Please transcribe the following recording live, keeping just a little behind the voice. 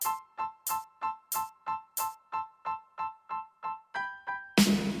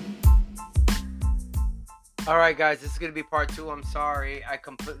All right, guys, this is gonna be part two. I'm sorry, I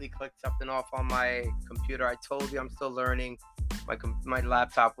completely clicked something off on my computer. I told you I'm still learning. My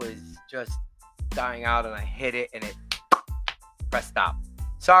laptop was just dying out, and I hit it, and it pressed stop.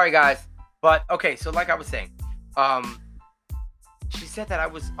 Sorry, guys, but okay. So, like I was saying, um, she said that I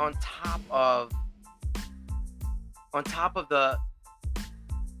was on top of the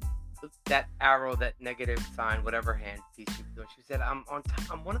that arrow, that negative sign, whatever hand piece she was doing. She said I'm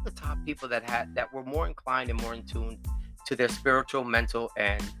one of the top people that were more inclined and more in tune to their spiritual, mental,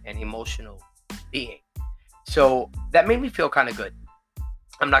 and emotional being. So that made me feel kind of good.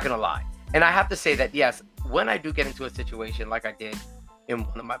 I'm not gonna lie, and I have to say that yes, when I do get into a situation like I did in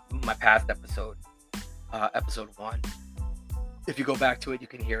one of my past episode, episode one. If you go back to it, you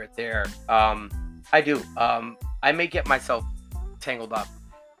can hear it there. I do. I may get myself tangled up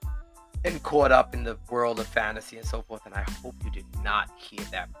and caught up in the world of fantasy and so forth. And I hope you did not hear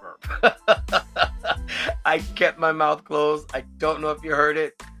that burp. I kept my mouth closed. I don't know if you heard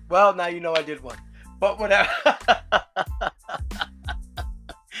it. Well, now you know I did one. But whatever.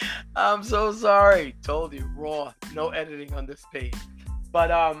 I'm so sorry. Told you, raw, no editing on this page.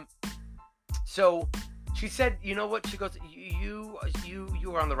 But so she said, you know what? She goes, you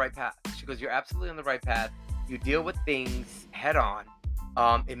are on the right path. She goes, you're absolutely on the right path. You deal with things head on.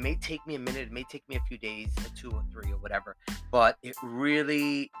 It may take me a minute, it may take me a few days, or two or three or whatever, but it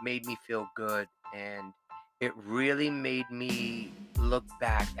really made me feel good, and it really made me look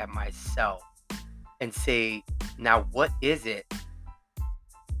back at myself and say, now what is it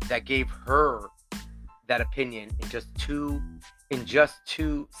that gave her that opinion in just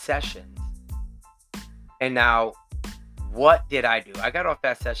two sessions? And now what did I do? I got off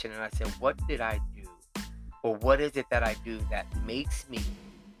that session and I said, what did I do? Or what is it that I do that makes me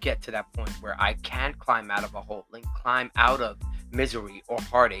get to that point where I can climb out of a hole and climb out of misery or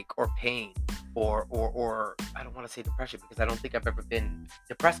heartache or pain or I don't want to say depression because I don't think I've ever been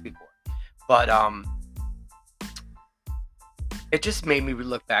depressed before. But it just made me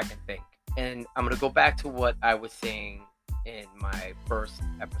look back and think. And I'm gonna go back to what I was saying in my first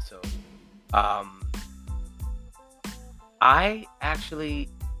episode. Um, I actually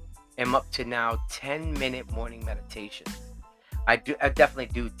am up to now 10-minute morning meditations. I definitely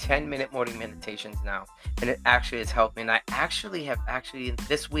do 10-minute morning meditations now, and it actually has helped me. And I actually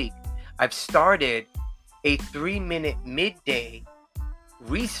this week I've started a 3-minute midday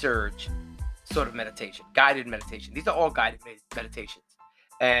research sort of meditation, guided meditation. These are all guided meditations,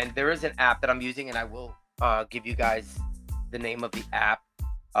 and there is an app that I'm using, and I will give you guys the name of the app.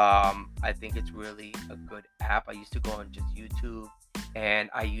 I think it's really a good app. I used to go on just YouTube, and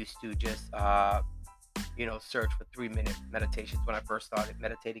I used to just search for 3-minute meditations when I first started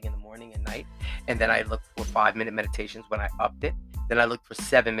meditating in the morning and night, and then I looked for 5-minute meditations when I upped it. Then I looked for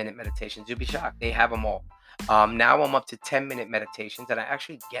 7-minute meditations. You'll be shocked, they have them all. Now I'm up to 10-minute meditations, and I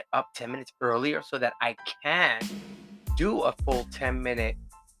actually get up 10 minutes earlier so that I can do a full 10-minute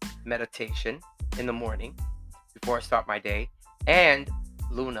meditation in the morning before I start my day. And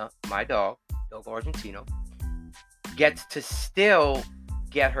Luna, my dog, Dogo Argentino, gets to still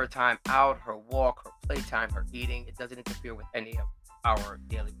get her time out, her walk, her playtime, her eating. It doesn't interfere with any of our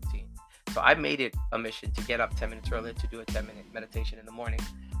daily routine. So I made it a mission to get up 10 minutes earlier to do a 10-minute meditation in the morning.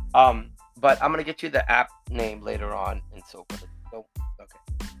 But I'm gonna get you the app name later on and so forth. Oh, okay.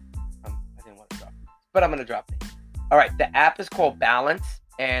 I didn't want to drop it, but I'm gonna drop it. All right, the app is called Balance,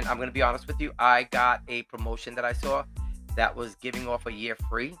 and I'm gonna be honest with you. I got a promotion that I saw that was giving off a year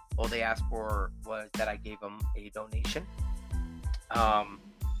free. All they asked for was that I gave them a donation. Um,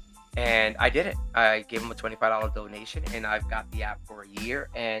 and I did it. I gave them a $25 donation, and I've got the app for a year,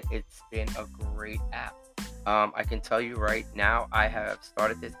 and it's been a great app. I can tell you right now, I have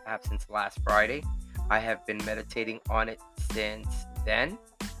started this app since last Friday. I have been meditating on it since then.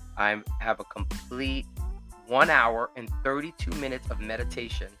 I have a complete 1 hour and 32 minutes of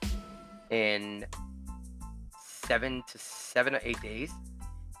meditation in 7 or 8 days,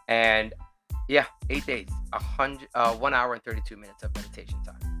 and yeah, 8 days, 1 hour and 32 minutes of meditation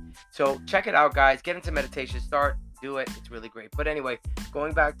time. So check it out, guys. Get into meditation. Start, do it. It's really great. But anyway,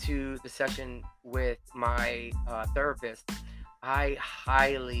 going back to the session with my therapist, I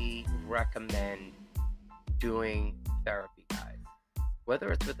highly recommend doing therapy, guys.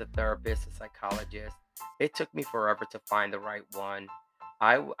 Whether it's with a therapist, a psychologist, it took me forever to find the right one.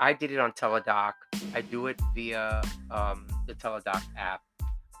 I did it on Teledoc. I do it via the Teledoc app.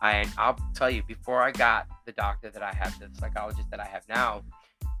 And I'll tell you, before I got the doctor that I have, the psychologist that I have now,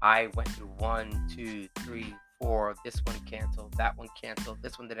 I went through one, two, three, four. This one canceled. That one canceled.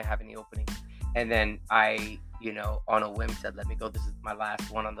 This one didn't have any openings. And then I, on a whim said, let me go. This is my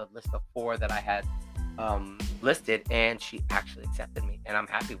last one on the list of four that I had listed, and she actually accepted me, and I'm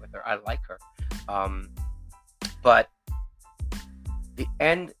happy with her. I like her. Um, but the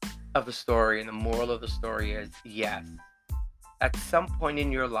end of the story and the moral of the story is, yes, at some point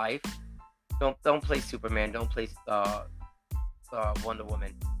in your life, don't play Superman, don't play Wonder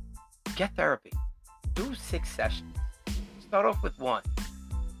Woman. Get therapy. Do 6 sessions. Start off with 1.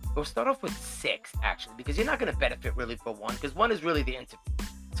 Or start off with 6, actually, because you're not going to benefit really for 1, because 1 is really the interview.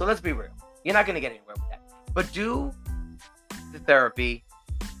 So let's be real. You're not going to get anywhere with that. But do the therapy.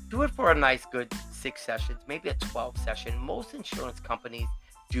 Do it for a nice, good 6 sessions, maybe a 12 session. Most insurance companies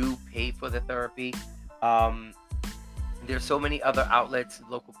do pay for the therapy. There's so many other outlets,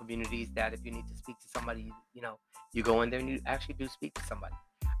 local communities, that if you need to speak to somebody, you go in there and you actually do speak to somebody.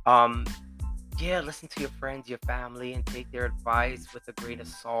 Um, yeah, listen to your friends, your family, and take their advice with a grain of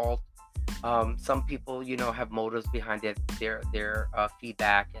salt. Some people, have motives behind their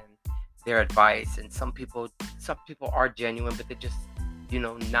feedback and their advice, and some people are genuine, but they're just,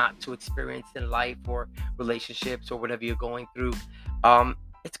 not too experienced in life or relationships or whatever you're going through.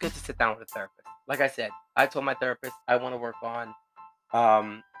 It's good to sit down with a therapist. Like I said, I told my therapist I want to work on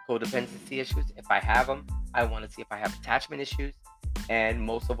codependency issues. If I have them, I want to see if I have attachment issues. And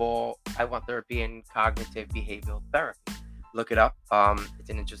most of all, I want therapy in cognitive behavioral therapy. Look it up.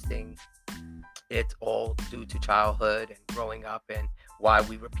 It's all due to childhood and growing up and why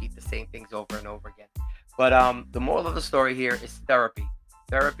we repeat the same things over and over again. But the moral of the story here is therapy.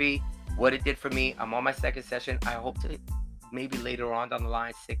 Therapy, what it did for me. I'm on my 2nd session. I hope to maybe later on down the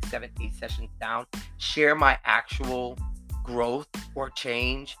line, 6, 7, 8 sessions down, share my actual growth or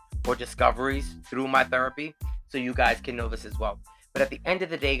change or discoveries through my therapy, so you guys can know this as well. But at the end of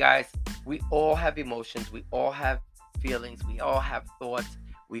the day, guys, we all have emotions, we all have feelings, we all have thoughts,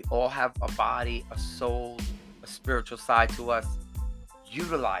 we all have a body, a soul, a spiritual side to us.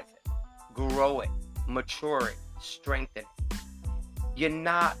 Utilize it, grow it, mature it, strengthen it. You're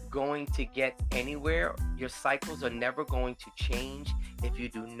not going to get anywhere. Your cycles are never going to change if you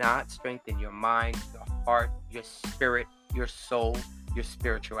do not strengthen your mind, your heart, your spirit, your soul, your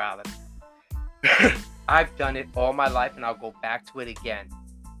spirituality. I've done it all my life, and I'll go back to it again.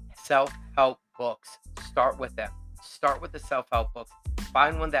 Self-help books. Start with them. Start with the self-help books.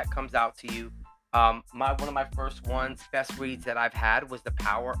 Find one that comes out to you. One of my first ones, best reads that I've had, was The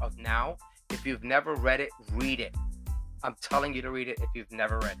Power of Now. If you've never read it, read it. I'm telling you to read it if you've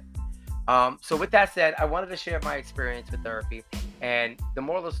never read it. So with that said, I wanted to share my experience with therapy. And the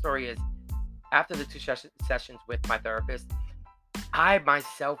moral of the story is, after the 2 sessions with my therapist, I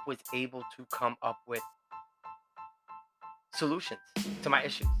myself was able to come up with solutions to my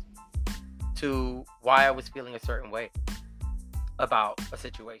issues, to why I was feeling a certain way about a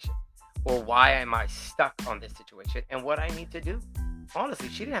situation, or why am I stuck on this situation and what I need to do. Honestly,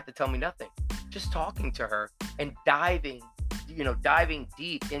 she didn't have to tell me nothing. Just talking to her and diving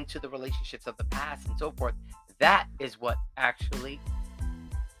deep into the relationships of the past and so forth. That is what actually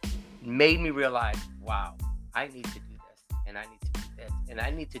made me realize, wow, I need to do this, and I need to do this, and I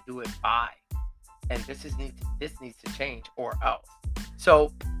need to do it by, and this needs to change, or else.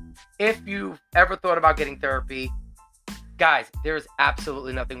 So if you've ever thought about getting therapy, guys, there is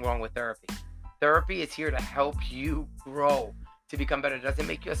absolutely nothing wrong with therapy. Therapy is here to help you grow, to become better. It doesn't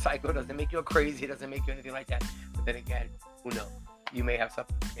make you a psycho, doesn't make you a crazy, it doesn't make you anything like that. But then again, who knows? You may have some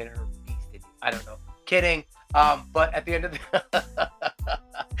inner beast in you. I don't know. Kidding. But at the end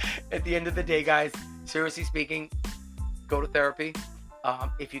of the day, guys, seriously speaking, go to therapy.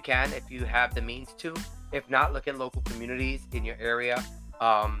 If you can, if you have the means to. If not, look at local communities in your area.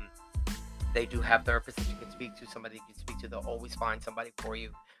 They do have therapists that you can speak to, somebody you can speak to. They'll always find somebody for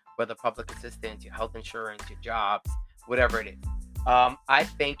you, whether public assistance, your health insurance, your jobs, whatever it is. I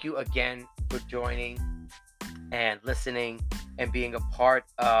thank you again for joining and listening and being a part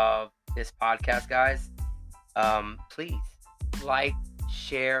of this podcast, guys. Please like,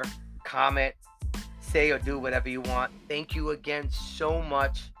 share, comment, say or do whatever you want. Thank you again so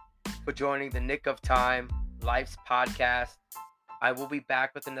much for joining the Nick of Time Life's podcast. I will be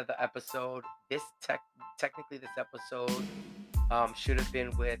back with another episode. Technically this episode should have been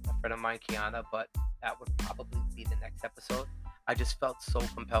with a friend of mine, Kiana, but that would probably be the next episode. I just felt so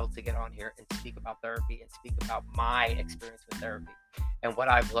compelled to get on here and speak about therapy and speak about my experience with therapy and what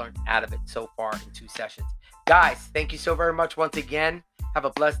I've learned out of it so far in 2 sessions. Guys, thank you so very much once again. Have a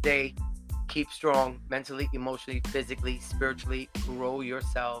blessed day. Keep strong mentally, emotionally, physically, spiritually. Grow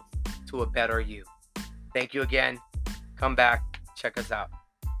yourselves to a better you. Thank you again. Come back. Check us out.